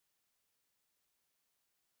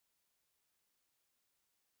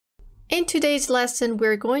In today's lesson,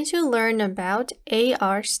 we're going to learn about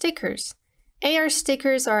AR stickers. AR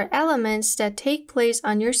stickers are elements that take place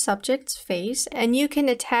on your subject's face, and you can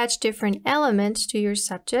attach different elements to your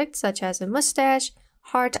subject, such as a mustache,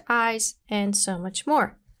 heart eyes, and so much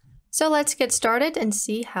more. So let's get started and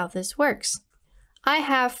see how this works. I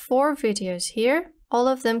have 4 videos here, all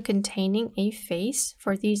of them containing a face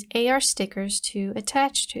for these AR stickers to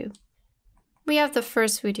attach to. We have the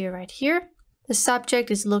first video right here. The subject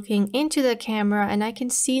is looking into the camera and I can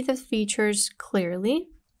see the features clearly.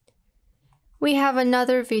 We have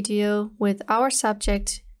another video with our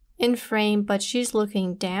subject in frame, but she's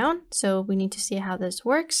looking down, so we need to see how this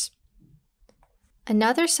works.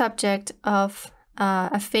 Another subject of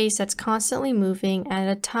a face that's constantly moving, and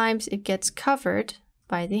at times it gets covered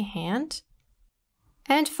by the hand.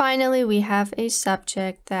 And finally, we have a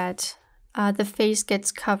subject that the face gets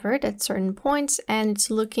covered at certain points and it's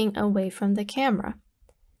looking away from the camera.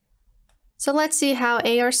 So let's see how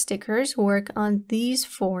AR stickers work on these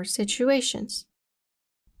 4 situations.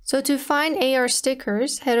 So to find AR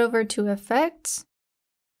stickers, head over to Effects,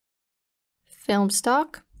 Film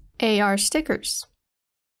Stock, AR Stickers.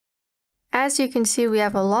 As you can see, we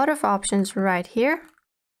have a lot of options right here.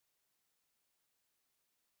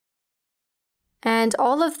 And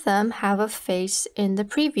all of them have a face in the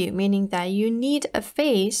preview, meaning that you need a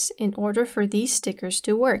face in order for these stickers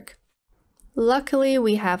to work. Luckily,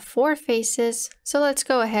 we have 4 faces, so let's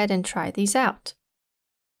go ahead and try these out.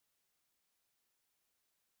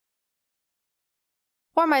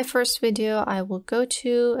 For my first video, I will go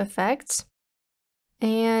to Effects,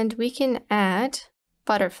 and we can add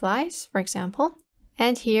butterflies, for example,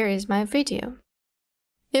 and here is my video.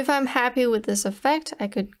 If I'm happy with this effect, I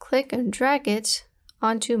could click and drag it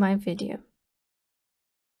onto my video.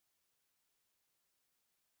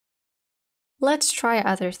 Let's try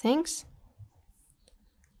other things.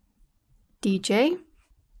 DJ.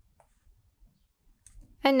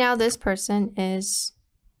 And now this person is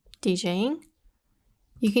DJing.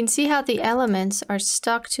 You can see how the elements are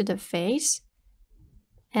stuck to the face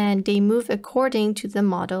and they move according to the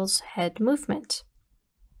model's head movement.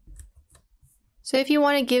 So if you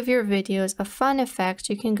want to give your videos a fun effect,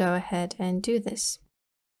 you can go ahead and do this.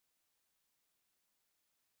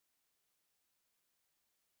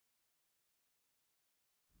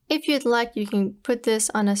 If you'd like, you can put this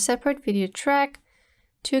on a separate video track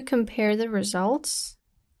to compare the results.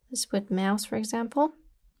 Let's put mouse, for example.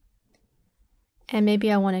 And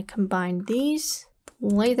maybe I want to combine these,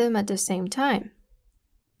 play them at the same time.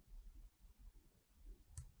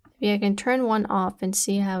 Maybe I can turn one off and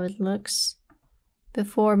see how it looks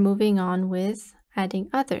before moving on with adding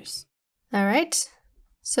others. All right,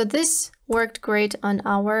 so this worked great on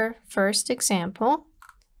our first example.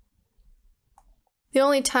 The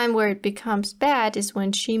only time where it becomes bad is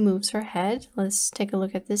when she moves her head. Let's take a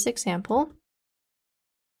look at this example.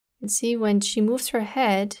 You can see when she moves her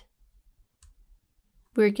head,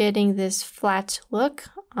 we're getting this flat look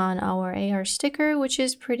on our AR sticker, which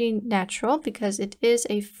is pretty natural because it is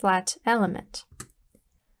a flat element.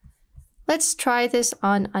 Let's try this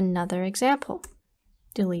on another example.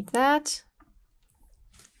 Delete that.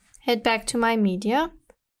 Head back to my media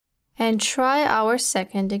and try our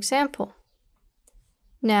second example.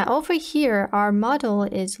 Now over here, our model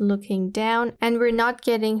is looking down and we're not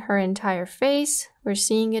getting her entire face. We're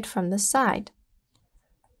seeing it from the side.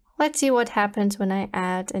 Let's see what happens when I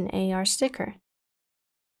add an AR sticker.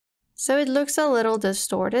 So it looks a little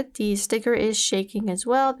distorted. The sticker is shaking as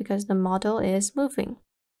well because the model is moving.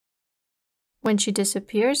 When she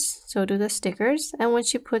disappears, so do the stickers. And when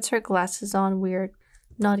she puts her glasses on, we're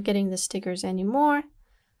not getting the stickers anymore.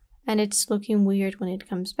 And it's looking weird when it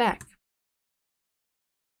comes back.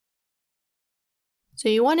 So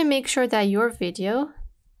you want to make sure that your video,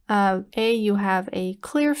 A, you have a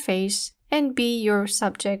clear face, and B, your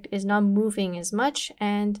subject is not moving as much,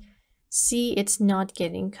 and C, it's not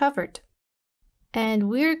getting covered. And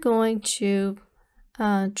we're going to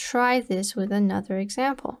try this with another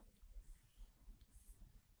example.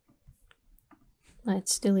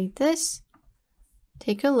 Let's delete this.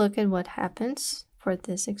 Take a look at what happens for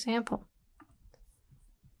this example.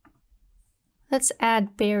 Let's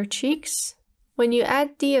add bare cheeks. When you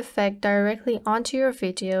add the effect directly onto your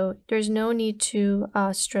video, there's no need to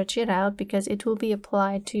stretch it out because it will be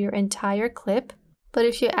applied to your entire clip. But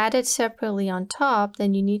if you add it separately on top,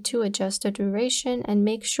 then you need to adjust the duration and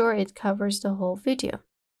make sure it covers the whole video.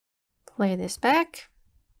 Play this back.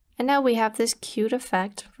 And now we have this cute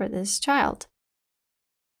effect for this child.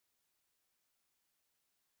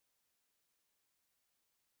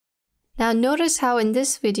 Now notice how in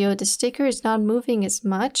this video the sticker is not moving as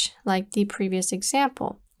much like the previous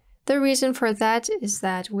example. The reason for that is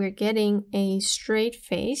that we're getting a straight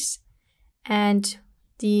face, and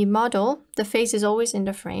the model, the face is always in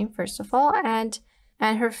the frame, first of all, and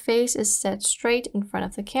her face is set straight in front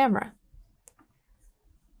of the camera.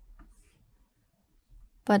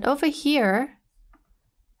 But over here,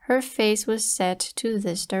 her face was set to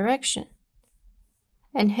this direction,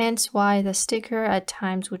 and hence why the sticker at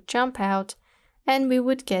times would jump out and we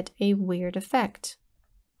would get a weird effect.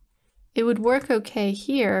 It would work okay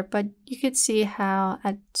here, but you could see how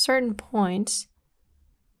at certain points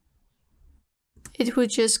it would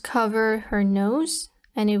just cover her nose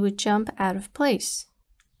and it would jump out of place.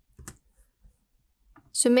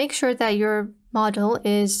 So make sure that your model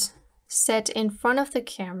is set in front of the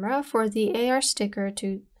camera for the AR sticker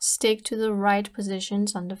to stick to the right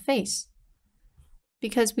positions on the face,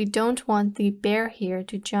 because we don't want the bear here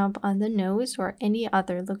to jump on the nose or any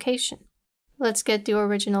other location. Let's get the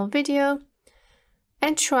original video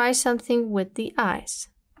and try something with the eyes.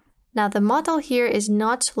 Now the model here is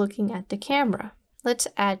not looking at the camera. Let's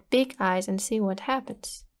add big eyes and see what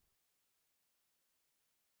happens.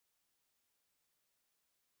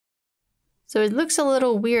 So it looks a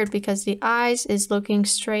little weird because the eyes is looking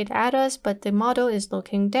straight at us, but the model is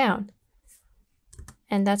looking down.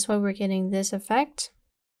 And that's why we're getting this effect.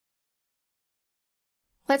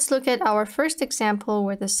 Let's look at our first example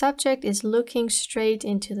where the subject is looking straight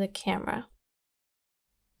into the camera.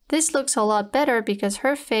 This looks a lot better because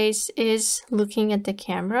her face is looking at the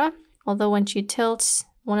camera, although when she tilts,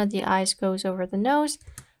 one of the eyes goes over the nose,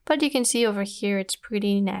 but you can see over here it's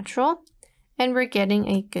pretty natural, and we're getting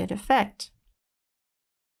a good effect.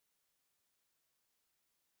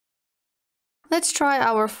 Let's try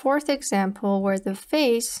our fourth example where the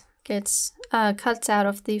face gets cuts out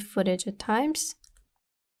of the footage at times.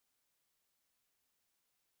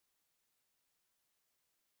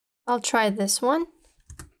 I'll try this one.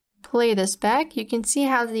 Play this back. You can see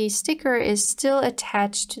how the sticker is still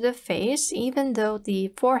attached to the face even though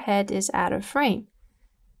the forehead is out of frame.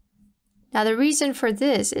 Now the reason for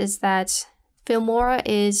this is that Filmora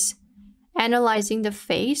is analyzing the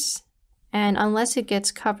face, and unless it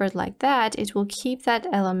gets covered like that, it will keep that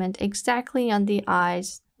element exactly on the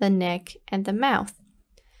eyes, the neck, and the mouth.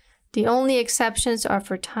 The only exceptions are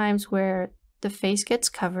for times where the face gets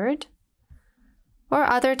covered, or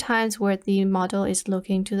other times where the model is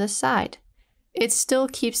looking to the side. It still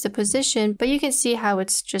keeps the position, but you can see how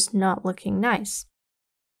it's just not looking nice.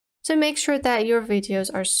 So make sure that your videos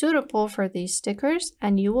are suitable for these stickers,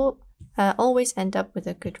 and you will always end up with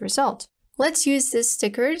a good result. Let's use these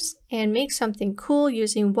stickers and make something cool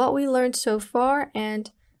using what we learned so far and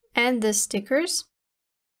the stickers.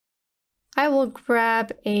 I will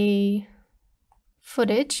grab a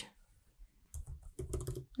footage.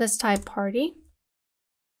 Let's type party.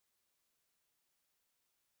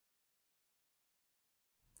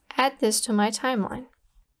 Add this to my timeline.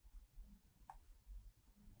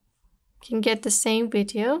 You can get the same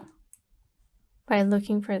video by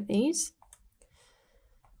looking for these.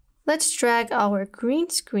 Let's drag our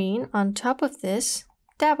green screen on top of this,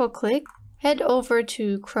 double click, head over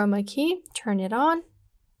to chroma key, turn it on,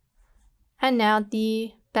 and now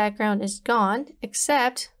the background is gone,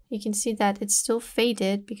 except you can see that it's still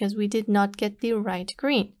faded because we did not get the right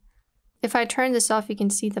green. If I turn this off, you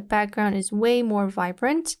can see the background is way more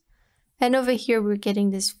vibrant, and over here we're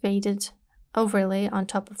getting this faded overlay on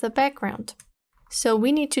top of the background. So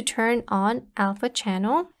we need to turn on alpha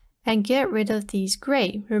channel and get rid of these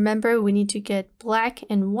gray. Remember, we need to get black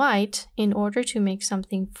and white in order to make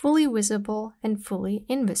something fully visible and fully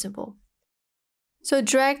invisible. So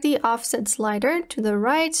drag the offset slider to the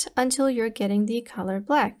right until you're getting the color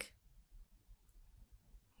black.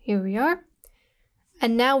 Here we are.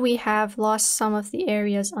 And now we have lost some of the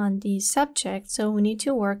areas on the subject, so we need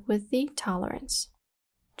to work with the tolerance.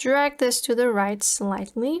 Drag this to the right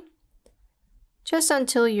slightly, just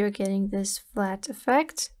until you're getting this flat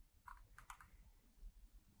effect.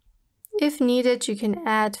 If needed, you can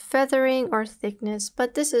add feathering or thickness,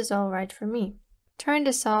 but this is all right for me. Turn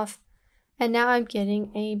this off, and now I'm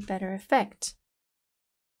getting a better effect.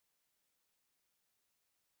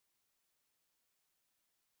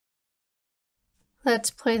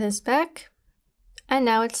 Let's play this back, and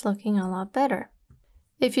now it's looking a lot better.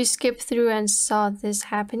 If you skip through and saw this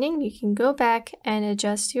happening, you can go back and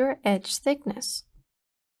adjust your edge thickness.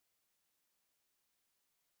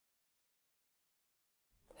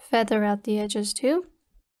 Feather out the edges too.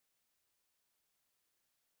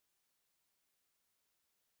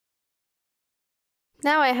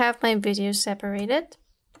 Now I have my video separated.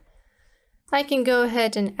 I can go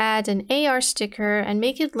ahead and add an AR sticker and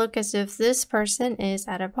make it look as if this person is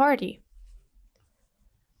at a party.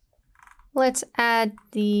 Let's add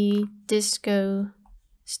the disco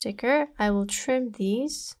sticker. I will trim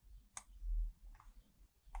these.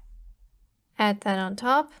 Add that on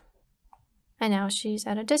top. And now she's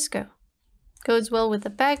at a disco. Goes well with the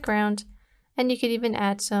background. And you could even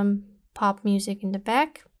add some pop music in the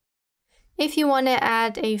back. If you want to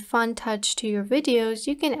add a fun touch to your videos,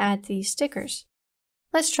 you can add these stickers.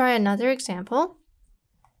 Let's try another example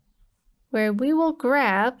where we will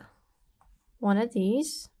grab one of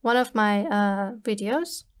these, one of my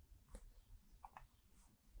videos.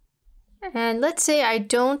 And let's say I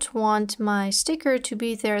don't want my sticker to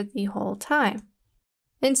be there the whole time.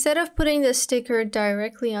 Instead of putting the sticker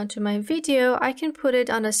directly onto my video, I can put it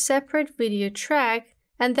on a separate video track,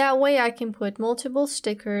 and that way I can put multiple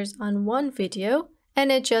stickers on one video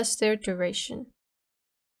and adjust their duration.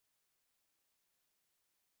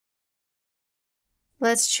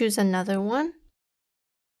 Let's choose another one.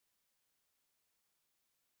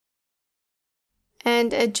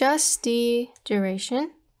 And adjust the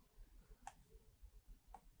duration.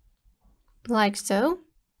 Like so.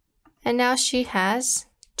 And now she has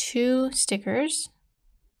 2 stickers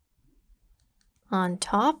on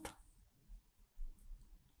top.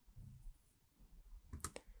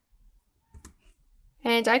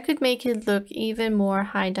 And I could make it look even more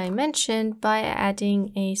high dimension by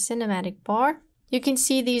adding a cinematic bar. You can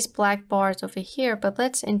see these black bars over here, but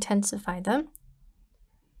let's intensify them.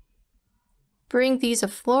 Bring these a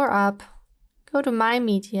floor up, go to My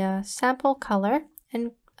Media, Sample Color,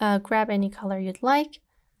 and grab any color you'd like.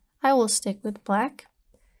 I will stick with black.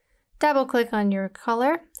 Double click on your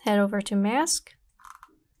color, head over to Mask,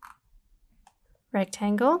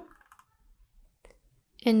 Rectangle,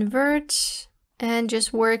 Invert, and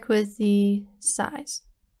just work with the size.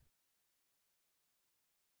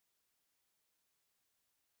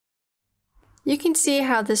 You can see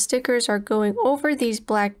how the stickers are going over these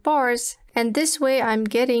black bars, and this way I'm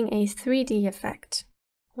getting a 3D effect.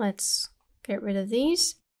 Let's get rid of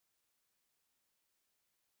these.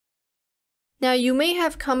 Now you may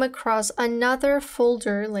have come across another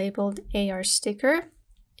folder labeled AR sticker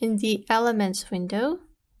in the Elements window.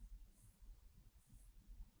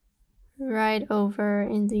 Right over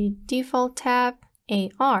in the Default tab,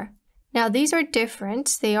 AR. Now these are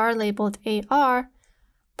different. They are labeled AR,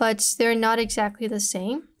 but they're not exactly the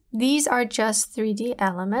same. These are just 3D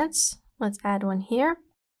elements. Let's add one here.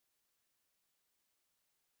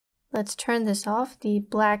 Let's turn this off, the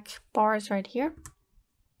black bars right here.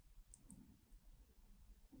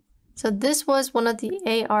 So this was one of the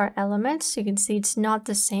AR elements. You can see it's not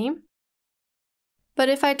the same. But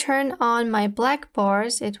if I turn on my black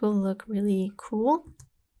bars, it will look really cool.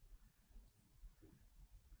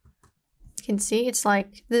 You can see it's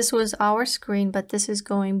like this was our screen, but this is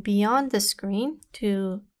going beyond the screen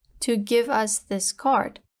to give us this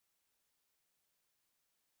card.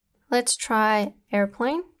 Let's try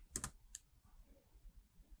airplane.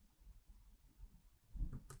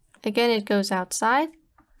 Again, it goes outside.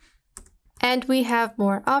 And we have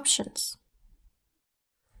more options.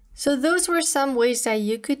 So those were some ways that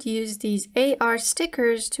you could use these AR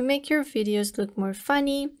stickers to make your videos look more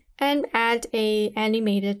funny and add an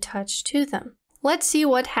animated touch to them. Let's see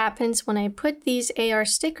what happens when I put these AR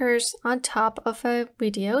stickers on top of a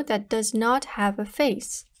video that does not have a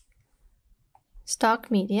face. Stock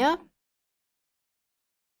media.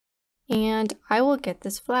 And I will get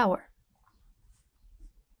this flower.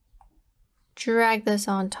 Drag this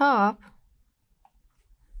on top.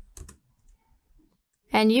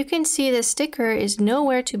 And you can see the sticker is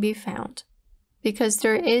nowhere to be found because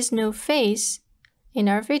there is no face in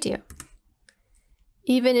our video.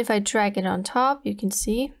 Even if I drag it on top, you can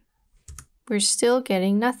see we're still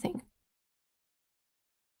getting nothing.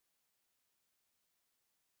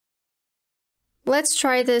 Let's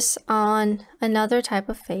try this on another type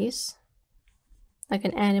of face, like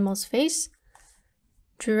an animal's face.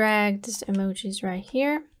 Drag this emojis right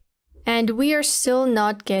here, and we are still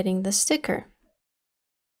not getting the sticker.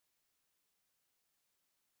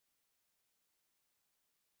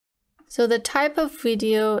 So the type of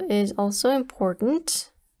video is also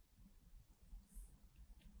important.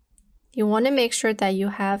 You want to make sure that you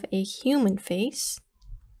have a human face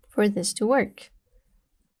for this to work.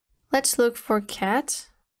 Let's look for cat.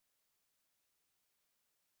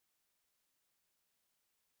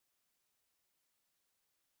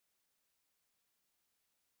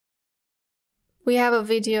 We have a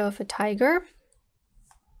video of a tiger.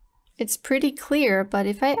 It's pretty clear, but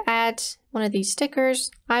if I add one of these stickers,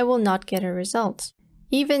 I will not get a result,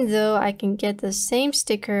 even though I can get the same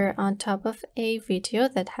sticker on top of a video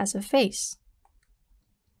that has a face.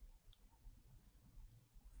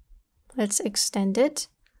 Let's extend it.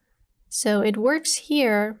 So it works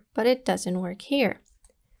here, but it doesn't work here,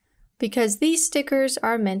 because these stickers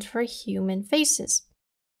are meant for human faces.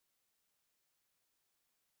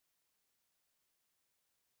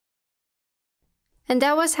 And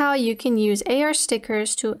that was how you can use AR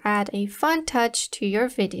stickers to add a fun touch to your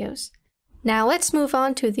videos. Now let's move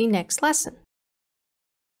on to the next lesson.